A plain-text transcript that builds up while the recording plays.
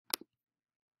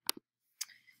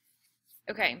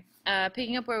Okay,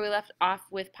 picking up where we left off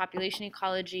with population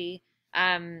ecology.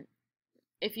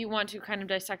 If you want to kind of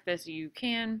dissect this, you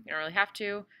can. You don't really have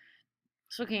to.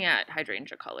 Just looking at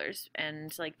hydrangea colors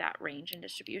and like that range and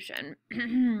distribution.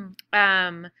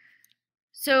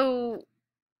 So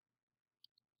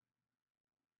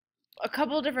a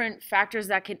couple different factors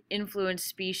that can influence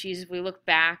species if we look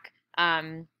back.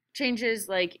 Changes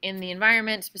like in the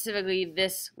environment, specifically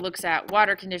this looks at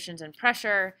water conditions and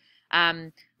pressure.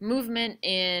 Movement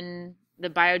in the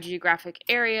biogeographic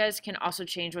areas can also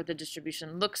change what the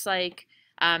distribution looks like.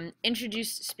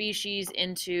 Introduced species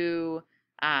into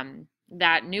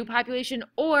that new population,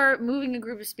 or moving a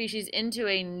group of species into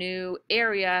a new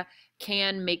area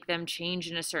can make them change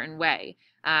in a certain way.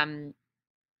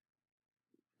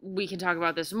 We can talk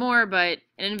about this more, but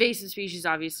an invasive species,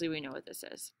 obviously, we know what this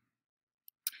is.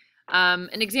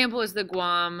 An example is the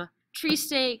Guam tree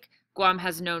snake. Guam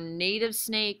has no native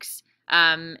snakes,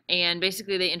 and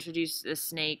basically they introduced the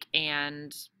snake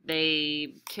and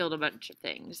they killed a bunch of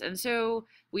things. And so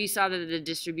we saw that the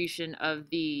distribution of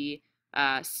the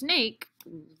snake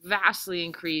vastly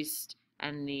increased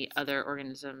and the other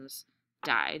organisms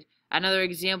died. Another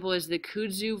example is the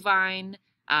kudzu vine.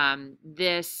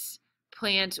 This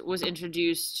plant was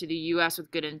introduced to the U.S.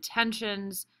 with good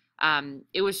intentions.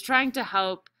 It was trying to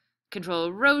help control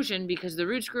erosion because the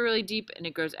roots grow really deep and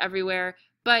it grows everywhere,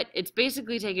 but it's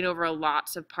basically taken over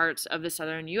lots of parts of the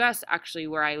southern U.S. Actually,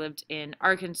 where I lived in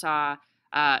Arkansas,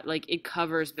 like it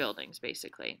covers buildings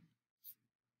basically.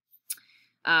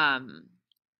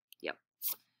 Yep.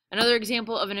 Another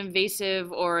example of an invasive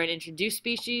or an introduced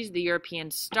species, the European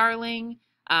starling.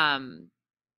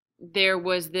 There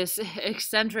was this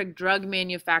eccentric drug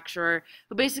manufacturer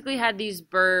who basically had these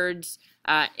birds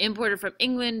imported from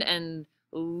England and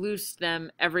loosed them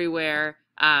everywhere.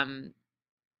 And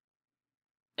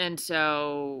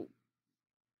so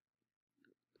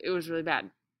it was really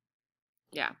bad.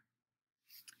 Yeah.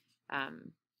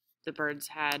 The birds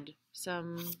had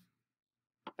some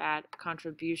bad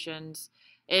contributions.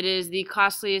 It is the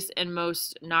costliest and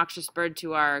most noxious bird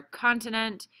to our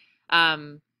continent.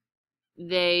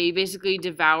 They basically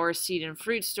devour seed and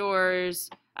fruit stores.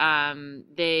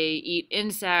 They eat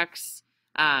insects.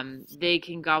 They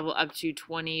can gobble up to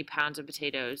 20 pounds of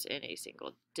potatoes in a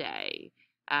single day.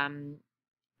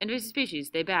 Invasive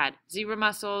species, they bad. Zebra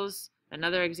mussels,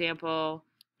 another example.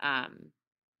 And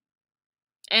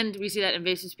we see that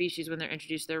invasive species, when they're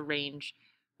introduced, their range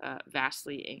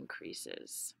vastly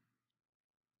increases.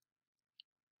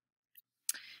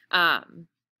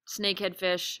 Snakehead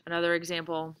fish, another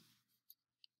example.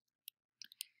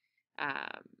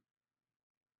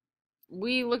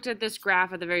 We looked at this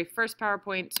graph at the very first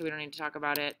PowerPoint, so we don't need to talk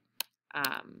about it.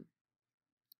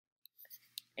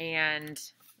 And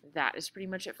that is pretty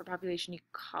much it for population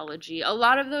ecology. A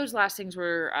lot of those last things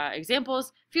were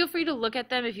examples. Feel free to look at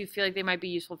them if you feel like they might be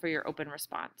useful for your open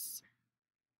response.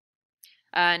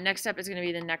 Next up is going to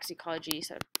be the next ecology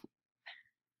setup.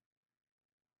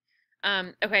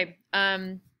 Okay.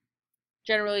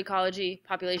 General ecology,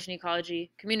 population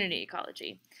ecology, community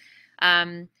ecology.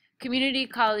 Community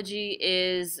ecology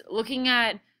is looking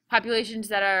at populations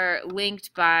that are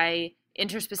linked by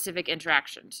interspecific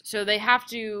interactions. So they have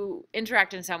to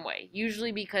interact in some way,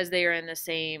 usually because they are in the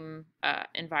same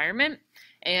environment,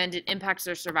 and it impacts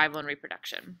their survival and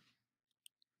reproduction.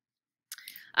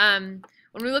 When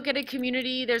we look at a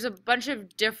community, there's a bunch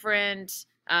of different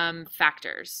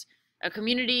factors. A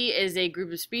community is a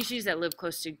group of species that live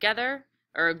close together,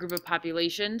 or a group of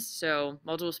populations, so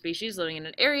multiple species living in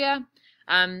an area.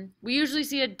 We usually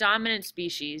see a dominant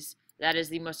species that is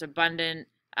the most abundant,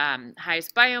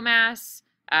 highest biomass.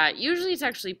 Usually it's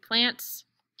actually plants.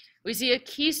 We see a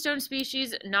keystone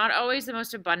species, not always the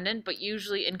most abundant, but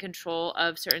usually in control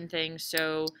of certain things.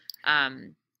 So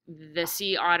the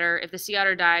sea otter, if the sea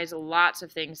otter dies, lots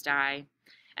of things die.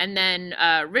 And then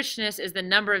richness is the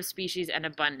number of species and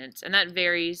abundance, and that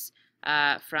varies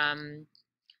from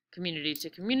community to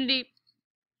community.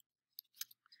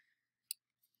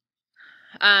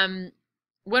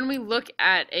 When we look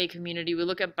at a community, we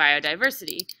look at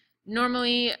biodiversity.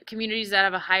 Normally, communities that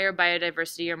have a higher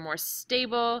biodiversity are more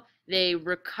stable. They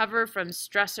recover from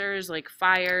stressors like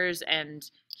fires and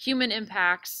human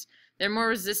impacts. They're more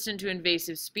resistant to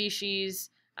invasive species,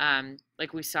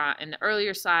 like we saw in the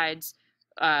earlier slides.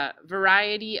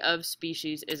 Variety of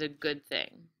species is a good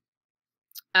thing.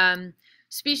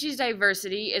 Species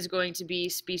diversity is going to be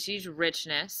species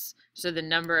richness, so the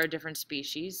number of different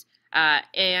species,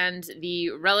 and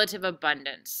the relative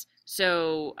abundance,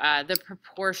 so the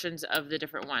proportions of the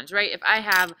different ones, right? If I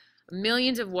have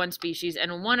millions of one species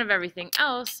and one of everything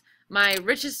else, my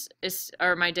richness is,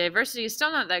 or my diversity is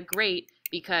still not that great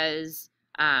because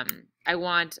I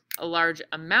want a large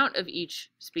amount of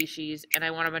each species and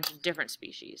I want a bunch of different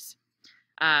species.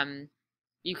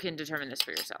 You can determine this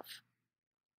for yourself.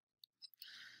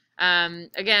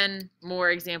 Again, more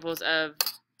examples of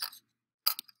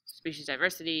species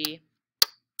diversity.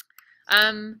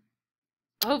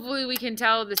 Hopefully we can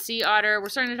tell the sea otter, we're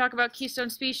starting to talk about keystone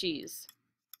species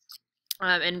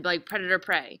and like predator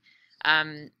prey.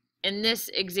 In this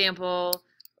example,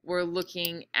 we're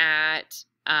looking at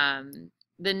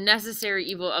the necessary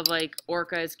evil of like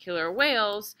orcas, killer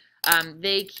whales.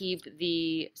 They keep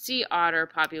the sea otter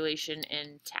population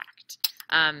intact.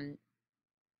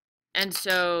 And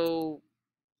so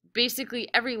basically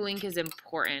every link is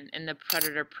important in the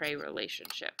predator-prey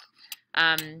relationship.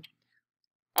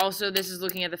 Also, this is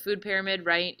looking at the food pyramid,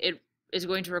 right? It is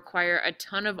going to require a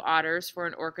ton of otters for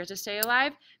an orca to stay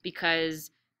alive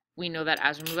because we know that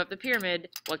as we move up the pyramid,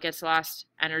 what gets lost?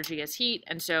 Energy is heat.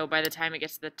 And so by the time it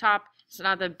gets to the top, it's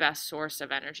not the best source of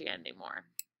energy anymore.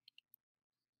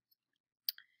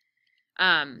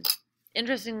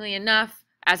 Interestingly enough,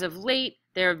 as of late,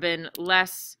 there have been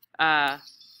less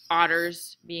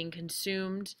otters being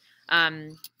consumed.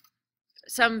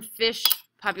 Some fish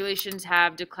populations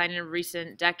have declined in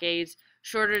recent decades.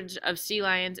 Shortage of sea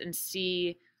lions and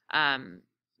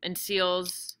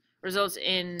seals results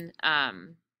in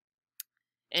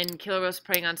killer whales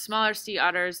preying on smaller sea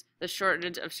otters. The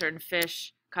shortage of certain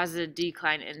fish causes a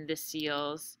decline in the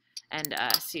seals and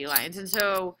sea lions. And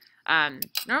so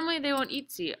normally they won't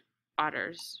eat sea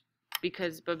otters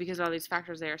because of all these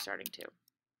factors, they are starting to.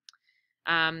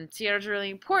 Sea otters are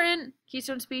really important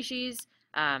keystone species.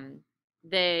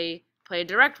 They play a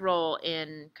direct role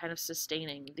in kind of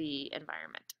sustaining the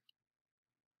environment.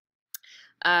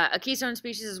 A keystone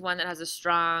species is one that has a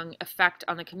strong effect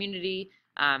on the community.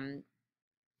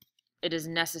 It is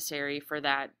necessary for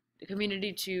that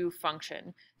community to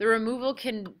function. The removal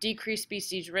can decrease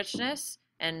species richness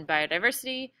and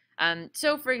biodiversity.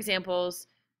 So for example,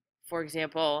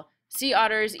 sea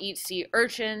otters eat sea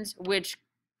urchins, which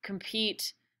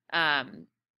compete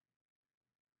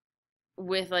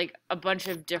with like a bunch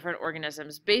of different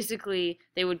organisms. Basically,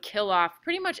 they would kill off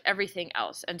pretty much everything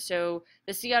else. And so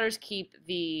the sea otters keep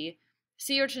the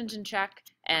sea urchins in check,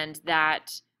 and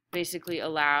that basically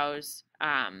allows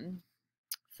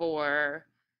for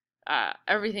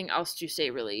everything else to stay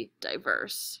really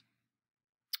diverse.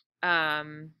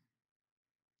 You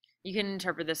can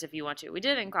interpret this if you want to. We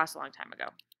did it in class a long time ago.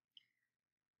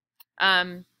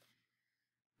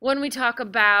 When we talk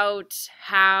about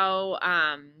how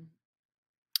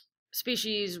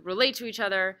species relate to each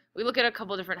other, we look at a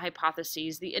couple different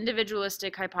hypotheses. The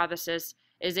individualistic hypothesis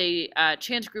is a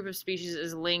chance group of species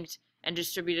is linked and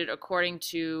distributed according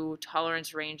to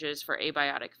tolerance ranges for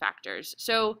abiotic factors.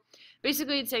 So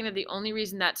basically it's saying that the only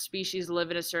reason that species live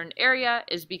in a certain area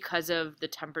is because of the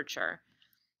temperature.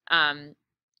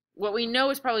 What we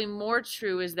know is probably more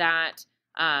true is that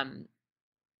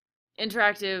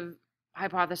interactive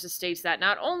hypothesis states that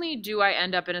not only do I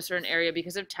end up in a certain area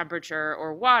because of temperature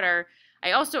or water,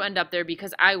 I also end up there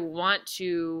because I want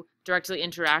to directly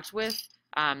interact with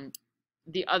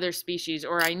the other species,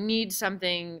 or I need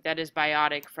something that is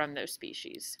biotic from those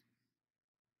species.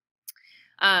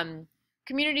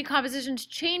 Community compositions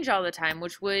change all the time,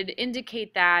 which would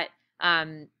indicate that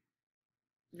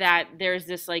that there's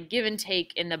this like give and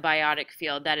take in the biotic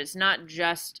field, that it's not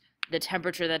just the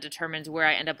temperature that determines where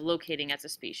I end up locating as a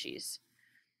species.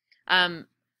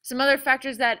 Some other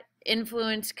factors that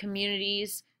influence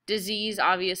communities: disease,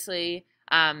 obviously,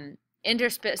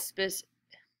 interspecific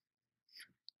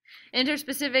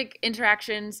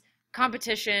interactions,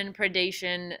 competition,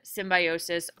 predation,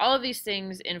 symbiosis. All of these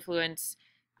things influence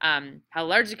how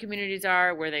large the communities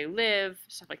are, where they live,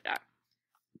 stuff like that.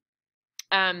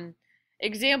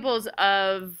 Examples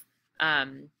of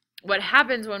what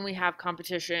happens when we have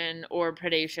competition or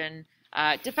predation: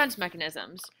 defense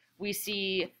mechanisms. We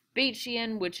see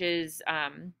Baitian, which is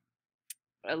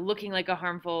looking like a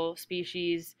harmful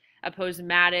species;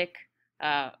 aposematic,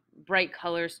 bright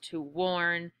colors to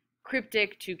warn;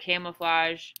 cryptic, to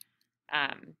camouflage;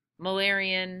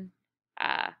 Malarian,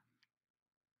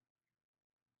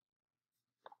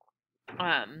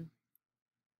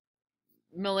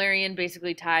 Malarian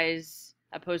basically ties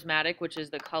aposematic, which is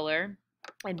the color,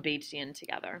 and Baitian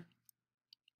together.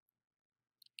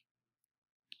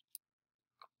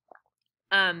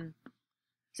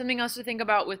 Something else to think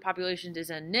about with populations is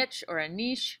a niche or a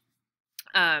niche.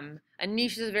 A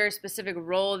niche is a very specific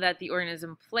role that the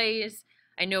organism plays.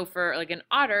 I know for like an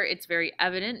otter, it's very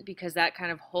evident because that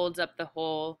kind of holds up the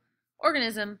whole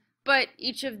organism, but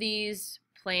each of these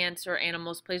plants or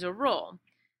animals plays a role.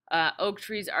 Oak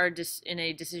trees are in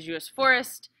a deciduous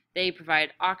forest. They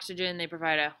provide oxygen. They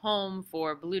provide a home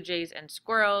for blue jays and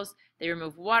squirrels. They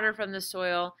remove water from the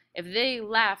soil. If they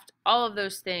left, all of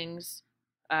those things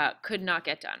could not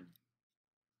get done.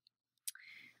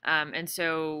 And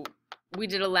so we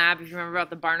did a lab, if you remember, about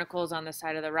the barnacles on the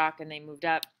side of the rock and they moved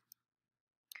up.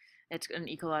 It's an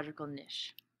ecological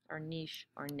niche or niche.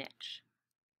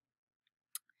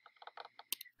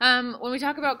 When we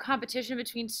talk about competition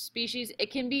between species,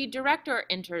 it can be direct or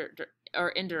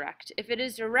indirect. If it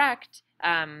is direct,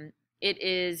 it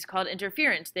is called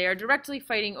interference. They are directly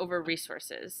fighting over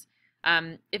resources.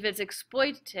 If it's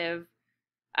exploitative,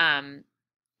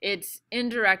 it's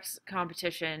indirect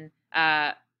competition,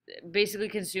 basically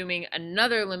consuming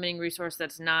another limiting resource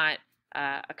that's not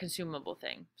a consumable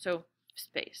thing. So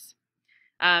space.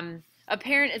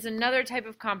 Apparent is another type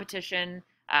of competition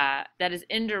that is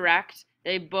indirect.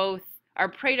 They both are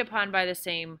preyed upon by the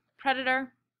same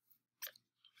predator.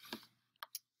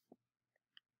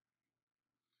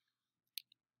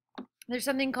 There's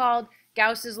something called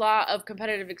Gauss's law of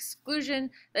competitive exclusion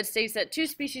that states that two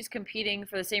species competing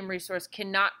for the same resource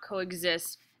cannot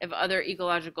coexist if other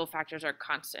ecological factors are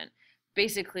constant.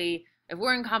 Basically, if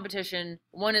we're in competition,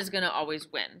 one is going to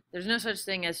always win. There's no such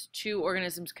thing as two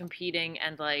organisms competing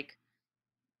and like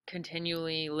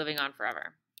continually living on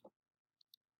forever.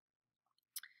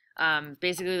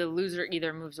 Basically, the loser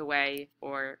either moves away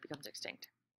or becomes extinct.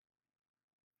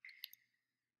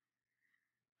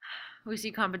 We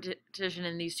see competition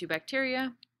in these two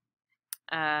bacteria.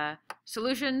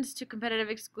 Solutions to competitive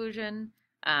exclusion.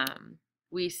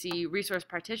 We see resource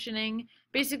partitioning,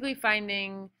 basically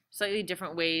finding slightly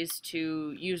different ways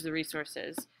to use the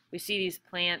resources. We see these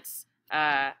plants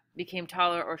became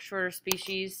taller or shorter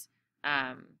species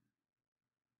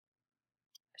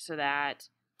so that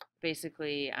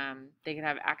basically they could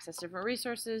have access to different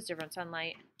resources, different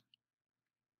sunlight.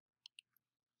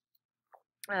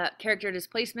 Character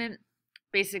displacement,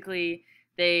 basically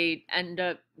they end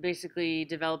up basically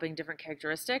developing different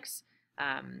characteristics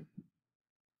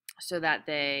so that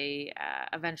they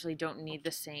eventually don't need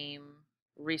the same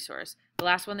resource. The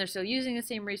last one, they're still using the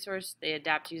same resource. They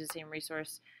adapt to use the same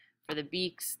resource. For the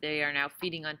beaks, they are now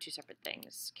feeding on two separate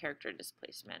things, character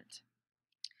displacement.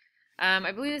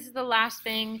 I believe this is the last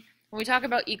thing. When we talk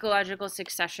about ecological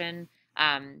succession,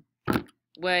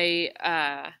 we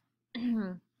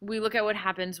look at what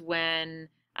happens when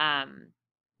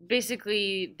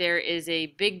basically there is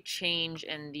a big change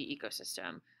in the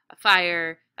ecosystem, a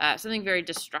fire, something very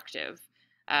destructive.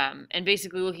 And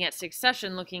basically looking at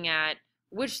succession, looking at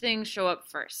which things show up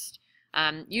first.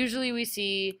 Usually we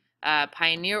see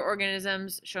pioneer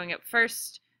organisms showing up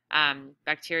first,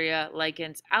 bacteria,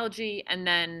 lichens, algae, and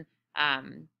then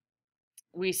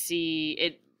we see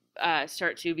it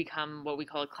start to become what we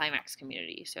call a climax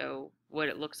community, so what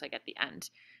it looks like at the end.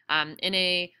 In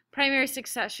a primary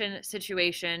succession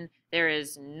situation, there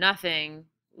is nothing,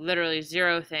 literally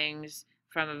zero things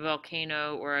from a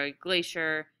volcano or a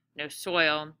glacier, no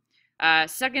soil.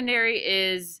 Secondary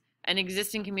is an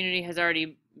existing community has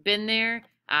already been there.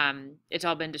 It's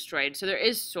all been destroyed. So there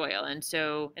is soil. And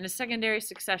so in a secondary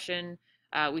succession,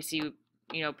 we see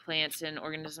plants and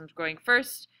organisms growing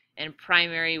first. And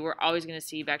primary, we're always going to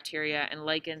see bacteria and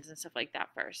lichens and stuff like that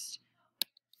first.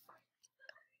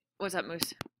 What's up,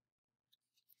 Moose?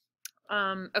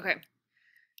 Okay.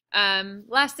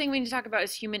 Last thing we need to talk about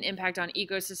is human impact on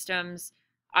ecosystems.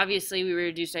 Obviously, we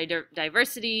reduce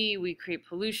diversity, we create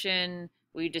pollution,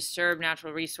 we disturb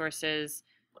natural resources,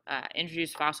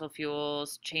 introduce fossil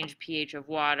fuels, change pH of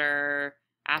water,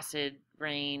 acid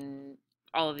rain,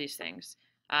 all of these things.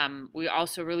 We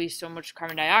also release so much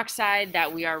carbon dioxide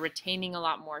that we are retaining a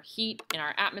lot more heat in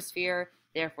our atmosphere.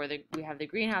 Therefore, we have the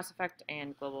greenhouse effect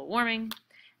and global warming.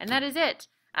 And that is it.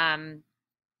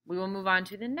 We will move on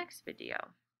to the next video.